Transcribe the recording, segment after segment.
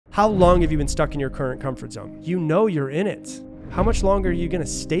How long have you been stuck in your current comfort zone? You know you're in it. How much longer are you going to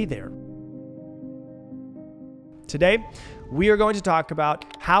stay there? Today, we are going to talk about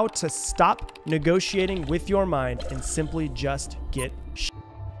how to stop negotiating with your mind and simply just get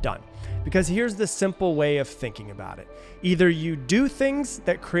done. Because here's the simple way of thinking about it. Either you do things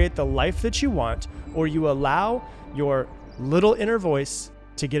that create the life that you want, or you allow your little inner voice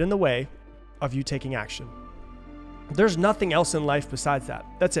to get in the way of you taking action. There's nothing else in life besides that.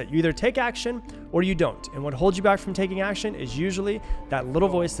 That's it. You either take action or you don't. And what holds you back from taking action is usually that little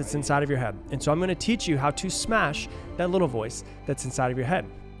voice that's inside of your head. And so I'm going to teach you how to smash that little voice that's inside of your head.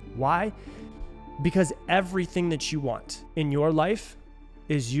 Why? Because everything that you want in your life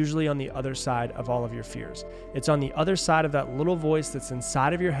is usually on the other side of all of your fears. It's on the other side of that little voice that's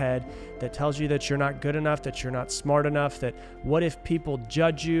inside of your head that tells you that you're not good enough, that you're not smart enough, that what if people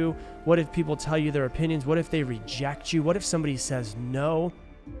judge you? What if people tell you their opinions? What if they reject you? What if somebody says no?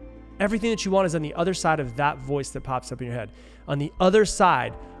 Everything that you want is on the other side of that voice that pops up in your head, on the other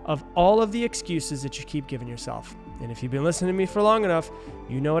side of all of the excuses that you keep giving yourself. And if you've been listening to me for long enough,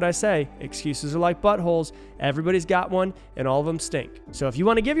 you know what I say. Excuses are like buttholes. Everybody's got one, and all of them stink. So if you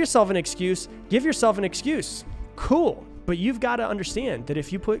want to give yourself an excuse, give yourself an excuse. Cool. But you've got to understand that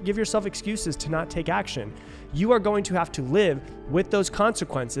if you give yourself excuses to not take action, you are going to have to live with those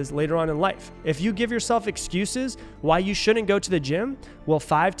consequences later on in life. If you give yourself excuses why you shouldn't go to the gym, well,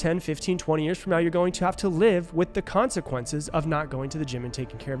 5, 10, 15, 20 years from now, you're going to have to live with the consequences of not going to the gym and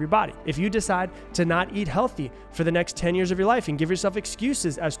taking care of your body. If you decide to not eat healthy for the next 10 years of your life and give yourself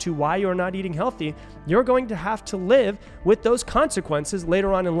excuses as to why you're not eating healthy, you're going to have to live with those consequences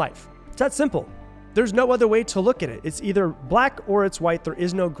later on in life. It's that simple. There's no other way to look at it. It's either black or it's white. There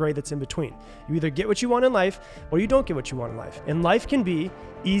is no gray that's in between. You either get what you want in life or you don't get what you want in life. And life can be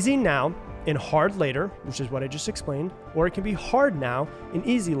easy now and hard later, which is what I just explained, or it can be hard now and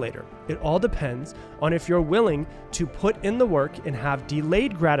easy later. It all depends on if you're willing to put in the work and have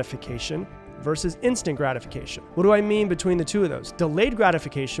delayed gratification versus instant gratification. What do I mean between the two of those? Delayed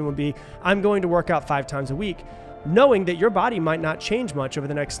gratification would be, I'm going to work out 5 times a week, knowing that your body might not change much over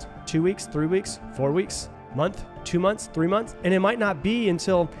the next 2 weeks, 3 weeks, 4 weeks, month, 2 months, 3 months. And it might not be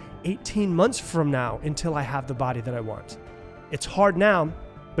until 18 months from now until I have the body that I want. It's hard now,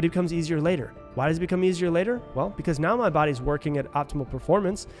 but it becomes easier later. Why does it become easier later? Well, because now my body's working at optimal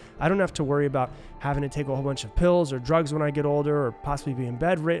performance. I don't have to worry about having to take a whole bunch of pills or drugs when I get older, or possibly being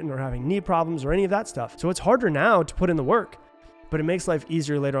bedridden or having knee problems or any of that stuff. So it's harder now to put in the work, but it makes life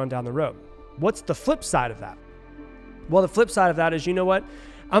easier later on down the road. What's the flip side of that? Well, the flip side of that is, you know what?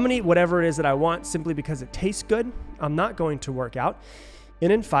 I'm going to eat whatever it is that I want simply because it tastes good. I'm not going to work out.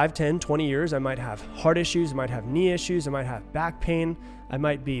 And in 5, 10, 20 years, I might have heart issues. I might have knee issues. I might have back pain. I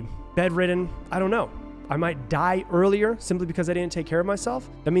might be bedridden. I don't know. I might die earlier simply because I didn't take care of myself.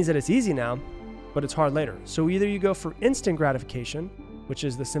 That means that it's easy now, but it's hard later. So either you go for instant gratification, which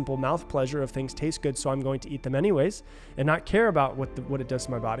is the simple mouth pleasure of things taste good, so I'm going to eat them anyways and not care about what it does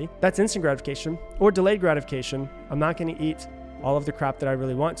to my body. That's instant gratification. Or delayed gratification. I'm not going to eat all of the crap that I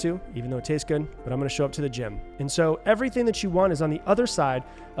really want to, even though it tastes good, but I'm going to show up to the gym. And so everything that you want is on the other side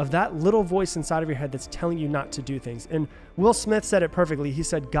of that little voice inside of your head that's telling you not to do things. And Will Smith said it perfectly. He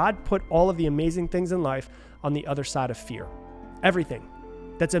said, God put all of the amazing things in life on the other side of fear. Everything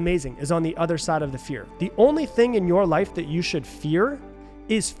that's amazing is on the other side of the fear. The only thing in your life that you should fear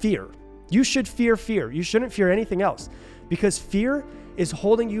is fear. You should fear fear. You shouldn't fear anything else, because fear is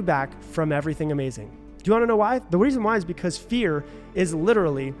holding you back from everything amazing. Do you want to know why? The reason why is because fear is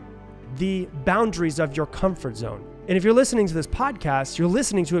literally the boundaries of your comfort zone. And if you're listening to this podcast, you're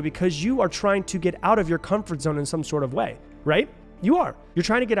listening to it because you are trying to get out of your comfort zone in some sort of way, right? You are. You're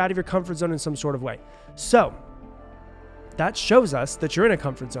trying to get out of your comfort zone in some sort of way. So that shows us that you're in a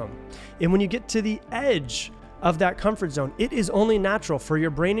comfort zone. And when you get to the edge of that comfort zone, it is only natural for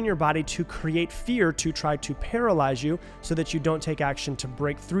your brain and your body to create fear to try to paralyze you so that you don't take action to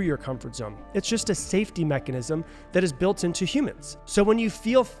break through your comfort zone. It's just a safety mechanism that is built into humans. So when you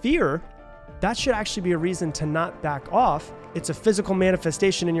feel fear, that should actually be a reason to not back off. It's a physical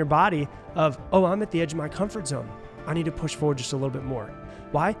manifestation in your body of, oh, I'm at the edge of my comfort zone. I need to push forward just a little bit more.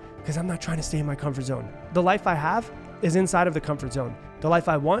 Why? Because I'm not trying to stay in my comfort zone. The life I have is inside of the comfort zone. The life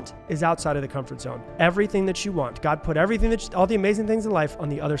I want is outside of the comfort zone. Everything that you want, God put everything all the amazing things in life on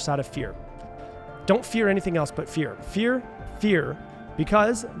the other side of fear. Don't fear anything else but fear. Fear,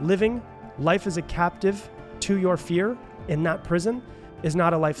 because living life as a captive to your fear in that prison is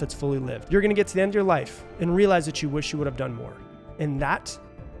not a life that's fully lived. You're going to get to the end of your life and realize that you wish you would have done more. And that,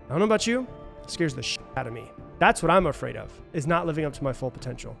 I don't know about you, scares the shit out of me. That's what I'm afraid of, is not living up to my full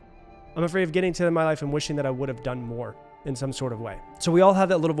potential. I'm afraid of getting to the end of my life and wishing that I would have done more. in some sort of way. So we all have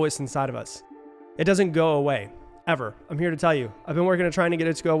that little voice inside of us. It doesn't go away, ever. I'm here to tell you. I've been working on trying to get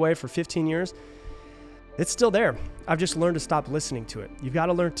it to go away for 15 years. It's still there. I've just learned to stop listening to it. You've got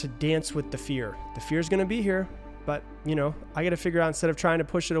to learn to dance with the fear. The fear is going to be here, but I got to figure out, instead of trying to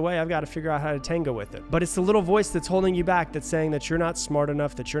push it away, I've got to figure out how to tango with it. But it's the little voice that's holding you back, that's saying that you're not smart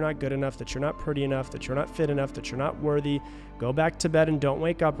enough, that you're not good enough, that you're not pretty enough, that you're not fit enough, that you're not worthy. Go back to bed and don't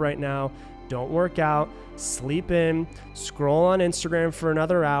wake up right now. Don't work out, sleep in, scroll on Instagram for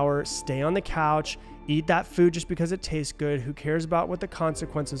another hour, stay on the couch, eat that food just because it tastes good. Who cares about what the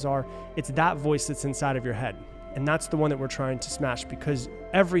consequences are? It's that voice that's inside of your head. And that's the one that we're trying to smash, because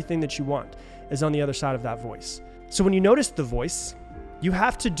everything that you want is on the other side of that voice. So when you notice the voice, you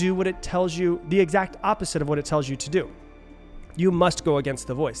have to do what it tells you, the exact opposite of what it tells you to do. You must go against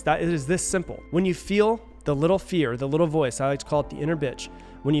the voice. That is this simple. When you feel the little fear, the little voice, I like to call it the inner bitch.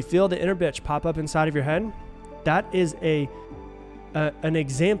 When you feel the inner bitch pop up inside of your head, that is an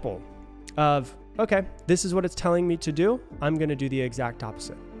example of, okay, this is what it's telling me to do. I'm going to do the exact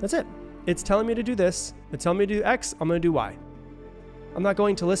opposite. That's it. It's telling me to do this. It's telling me to do X. I'm going to do Y. I'm not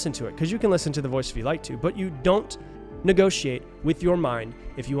going to listen to it, because you can listen to the voice if you like to, but you don't negotiate with your mind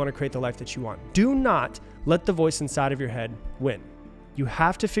if you want to create the life that you want. Do not let the voice inside of your head win. You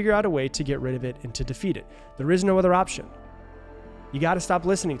have to figure out a way to get rid of it and to defeat it. There is no other option. You got to stop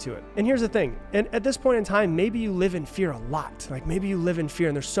listening to it. And here's the thing. And at this point in time, maybe you live in fear a lot. Like maybe you live in fear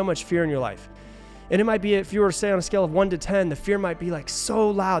and there's so much fear in your life. And it might be, if you were to say on a scale of 1 to 10, the fear might be like so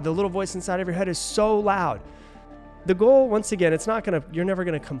loud. The little voice inside of your head is so loud. The goal, once again, you're never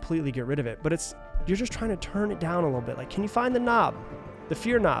going to completely get rid of it, but you're just trying to turn it down a little bit. Like, can you find the knob, the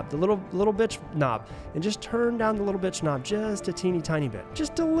fear knob, the little bitch knob, and just turn down the little bitch knob just a teeny tiny bit,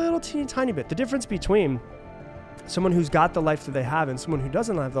 just a little teeny tiny bit. The difference between someone who's got the life that they have and someone who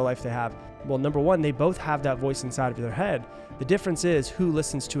doesn't have the life they have, well, number one, they both have that voice inside of their head. The difference is who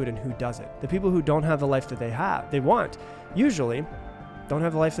listens to it and who doesn't. The people who don't have the life that they want, usually don't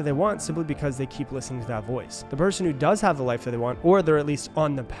have the life that they want simply because they keep listening to that voice. The person who does have the life that they want, or they're at least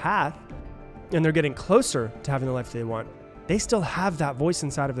on the path and they're getting closer to having the life that they want, they still have that voice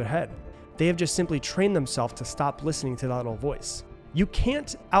inside of their head. They have just simply trained themselves to stop listening to that little voice. You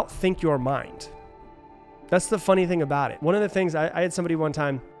can't outthink your mind. That's the funny thing about it. One of the things, I had somebody one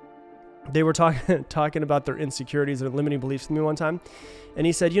time, they were talking about their insecurities or limiting beliefs with me one time. And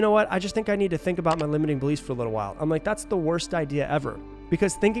he said, you know what? I just think I need to think about my limiting beliefs for a little while. I'm like, that's the worst idea ever.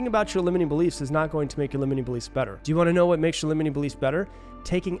 Because thinking about your limiting beliefs is not going to make your limiting beliefs better. Do you want to know what makes your limiting beliefs better?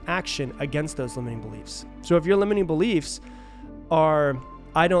 Taking action against those limiting beliefs. So if your limiting beliefs are,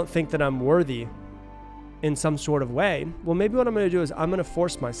 I don't think that I'm worthy in some sort of way, well, maybe what I'm going to do is I'm going to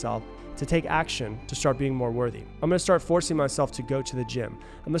force myself to take action to start being more worthy. I'm going to start forcing myself to go to the gym.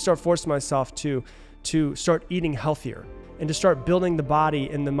 I'm going to start forcing myself to start eating healthier and to start building the body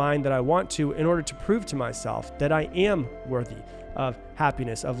and the mind that I want to, in order to prove to myself that I am worthy of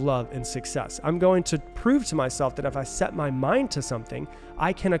happiness, of love, and success. I'm going to prove to myself that if I set my mind to something,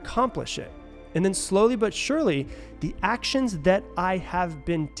 I can accomplish it. And then slowly but surely, the actions that I have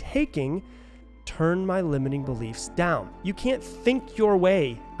been taking turn my limiting beliefs down. You can't think your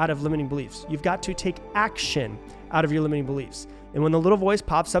way out of limiting beliefs. You've got to take action out of your limiting beliefs. And when the little voice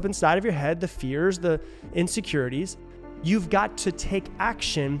pops up inside of your head, the fears, the insecurities, you've got to take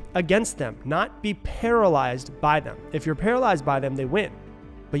action against them, not be paralyzed by them. If you're paralyzed by them, they win.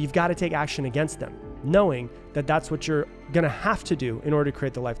 But you've got to take action against them, knowing that that's what you're going to have to do in order to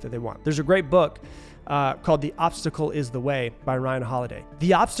create the life that they want. There's a great book called The Obstacle is the Way by Ryan Holiday.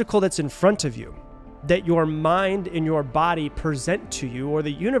 The obstacle that's in front of you, that your mind and your body present to you, or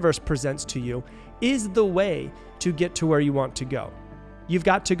the universe presents to you, is the way to get to where you want to go. You've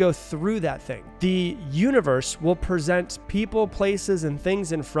got to go through that thing. The universe will present people, places, and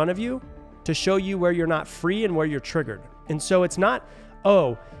things in front of you to show you where you're not free and where you're triggered. And so it's not,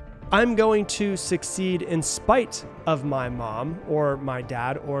 oh, I'm going to succeed in spite of my mom or my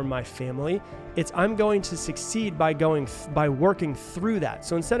dad or my family. It's I'm going to succeed by working through that.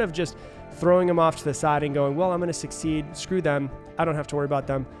 So instead of just throwing them off to the side and going, well, I'm going to succeed, screw them, I don't have to worry about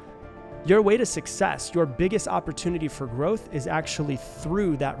them. Your way to success, your biggest opportunity for growth, is actually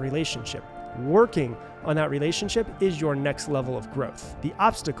through that relationship. Working on that relationship is your next level of growth. The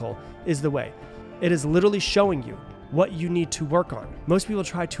obstacle is the way. It is literally showing you what you need to work on. Most people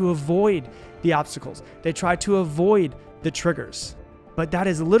try to avoid the obstacles. They try to avoid the triggers, but that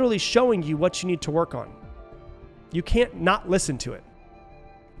is literally showing you what you need to work on. You can't not listen to it.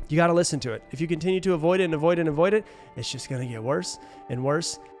 You got to listen to it. If you continue to avoid it and avoid it and avoid it, it's just going to get worse and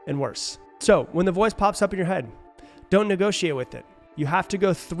worse and worse. So when the voice pops up in your head, don't negotiate with it. You have to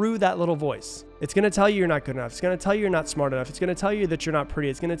go through that little voice. It's going to tell you you're not good enough. It's going to tell you you're not smart enough. It's going to tell you that you're not pretty.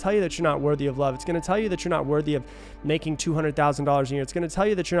 It's going to tell you that you're not worthy of love. It's going to tell you that you're not worthy of making $200,000 a year. It's going to tell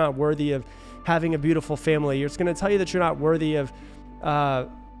you that you're not worthy of having a beautiful family. It's going to tell you that you're not worthy of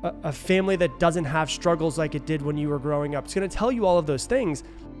a family that doesn't have struggles like it did when you were growing up. It's going to tell you all of those things,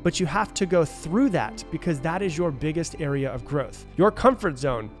 but you have to go through that because that is your biggest area of growth. Your comfort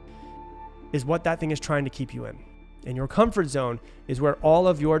zone is what that thing is trying to keep you in. And your comfort zone is where all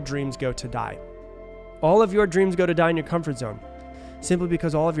of your dreams go to die. All of your dreams go to die in your comfort zone, simply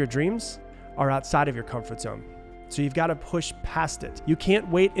because all of your dreams are outside of your comfort zone. So you've got to push past it. You can't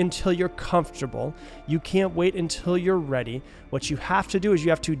wait until you're comfortable. You can't wait until you're ready. What you have to do is you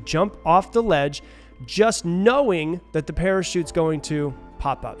have to jump off the ledge just knowing that the parachute's going to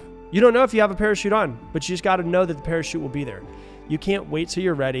pop up. You don't know if you have a parachute on, but you just got to know that the parachute will be there. You can't wait till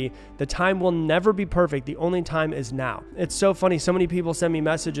you're ready. The time will never be perfect. The only time is now. It's so funny. So many people send me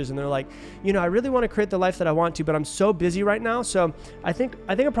messages and they're like, you know, I really want to create the life that I want to, but I'm so busy right now. So I think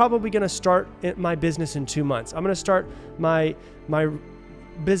I'm probably going to start my business in 2 months. I'm going to start my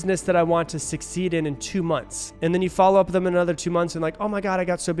business that I want to succeed in 2 months. And then you follow up with them in another 2 months and like, oh my God, I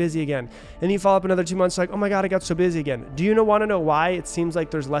got so busy again. And then you follow up another 2 months like, oh my God, I got so busy again. Do you want to know why it seems like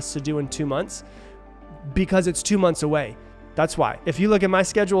there's less to do in 2 months? Because it's 2 months away. That's why. If you look at my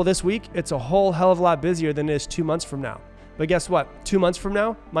schedule this week, it's a whole hell of a lot busier than it is 2 months from now. But guess what? 2 months from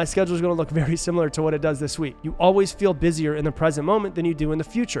now, my schedule is going to look very similar to what it does this week. You always feel busier in the present moment than you do in the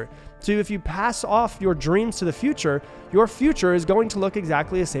future. So if you pass off your dreams to the future, your future is going to look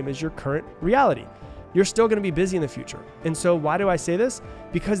exactly the same as your current reality. You're still going to be busy in the future. And so why do I say this?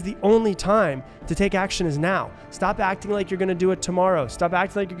 Because the only time to take action is now. Stop acting like you're going to do it tomorrow. Stop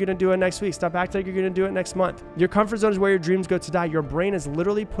acting like you're going to do it next week. Stop acting like you're going to do it next month. Your comfort zone is where your dreams go to die. Your brain is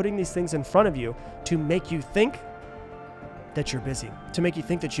literally putting these things in front of you to make you think that you're busy, to make you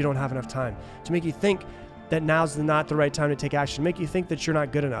think that you don't have enough time, to make you think that now's not the right time to take action, make you think that you're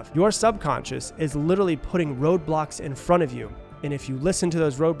not good enough. Your subconscious is literally putting roadblocks in front of you. And if you listen to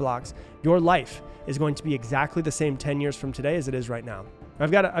those roadblocks, your life is going to be exactly the same 10 years from today as it is right now. I've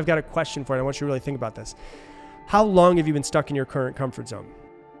got a question for you. I want you to really think about this. How long have you been stuck in your current comfort zone?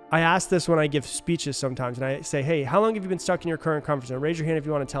 I ask this when I give speeches sometimes, and I say, hey, how long have you been stuck in your current comfort zone? Raise your hand if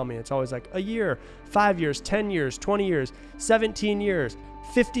you want to tell me. It's always like a year, 5 years, 10 years, 20 years, 17 years,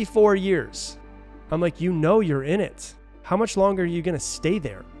 54 years. I'm like, you know you're in it. How much longer are you going to stay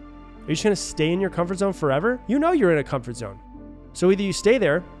there? Are you just going to stay in your comfort zone forever? You know you're in a comfort zone. So either you stay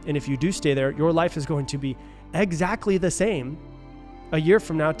there, and if you do stay there, your life is going to be exactly the same a year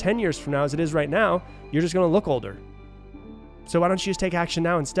from now, 10 years from now as it is right now. You're just going to look older. So why don't you just take action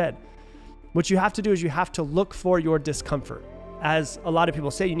now instead? What you have to do is you have to look for your discomfort. As a lot of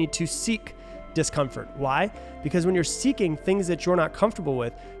people say, you need to seek discomfort. Why? Because when you're seeking things that you're not comfortable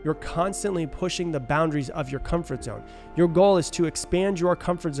with, you're constantly pushing the boundaries of your comfort zone. Your goal is to expand your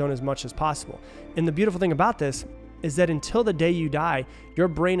comfort zone as much as possible. And the beautiful thing about this is that until the day you die, your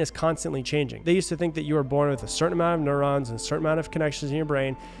brain is constantly changing. They used to think that you were born with a certain amount of neurons and a certain amount of connections in your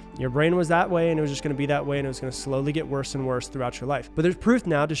brain. Your brain was that way and it was just going to be that way and it was going to slowly get worse and worse throughout your life. But there's proof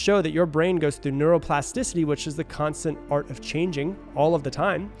now to show that your brain goes through neuroplasticity, which is the constant art of changing all of the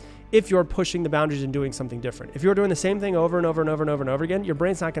time, if you're pushing the boundaries and doing something different. If you're doing the same thing over and over and over and over and over again, your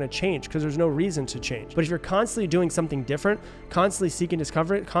brain's not going to change because there's no reason to change. But if you're constantly doing something different, constantly seeking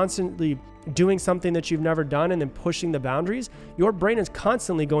discomfort, constantly doing something that you've never done and then pushing the boundaries, your brain is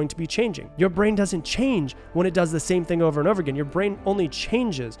constantly going to be changing. Your brain doesn't change when it does the same thing over and over again. Your brain only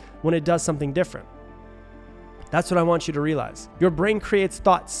changes when it does something different. That's what I want you to realize. Your brain creates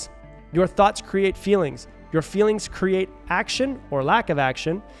thoughts. Your thoughts create feelings. Your feelings create action or lack of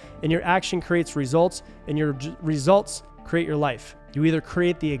action, and your action creates results, and your results create your life. You either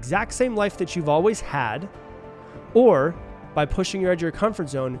create the exact same life that you've always had, or by pushing your edge of your comfort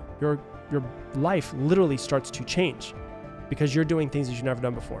zone, your life literally starts to change because you're doing things that you've never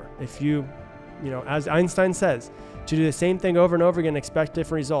done before. If you know, as Einstein says, to do the same thing over and over again and expect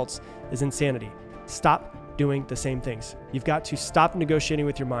different results is insanity. Stop doing the same things. You've got to stop negotiating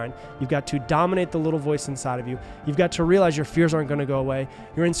with your mind. You've got to dominate the little voice inside of you. You've got to realize your fears aren't going to go away.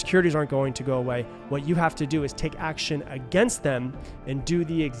 Your insecurities aren't going to go away. What you have to do is take action against them and do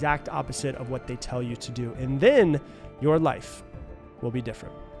the exact opposite of what they tell you to do. And then your life will be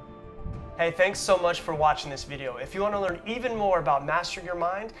different. Hey, thanks so much for watching this video. If you want to learn even more about mastering your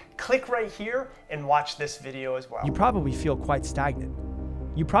mind, click right here and watch this video as well. You probably feel quite stagnant.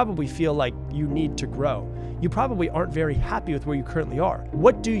 You probably feel like you need to grow. You probably aren't very happy with where you currently are.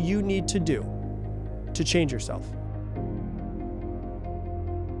 What do you need to do to change yourself?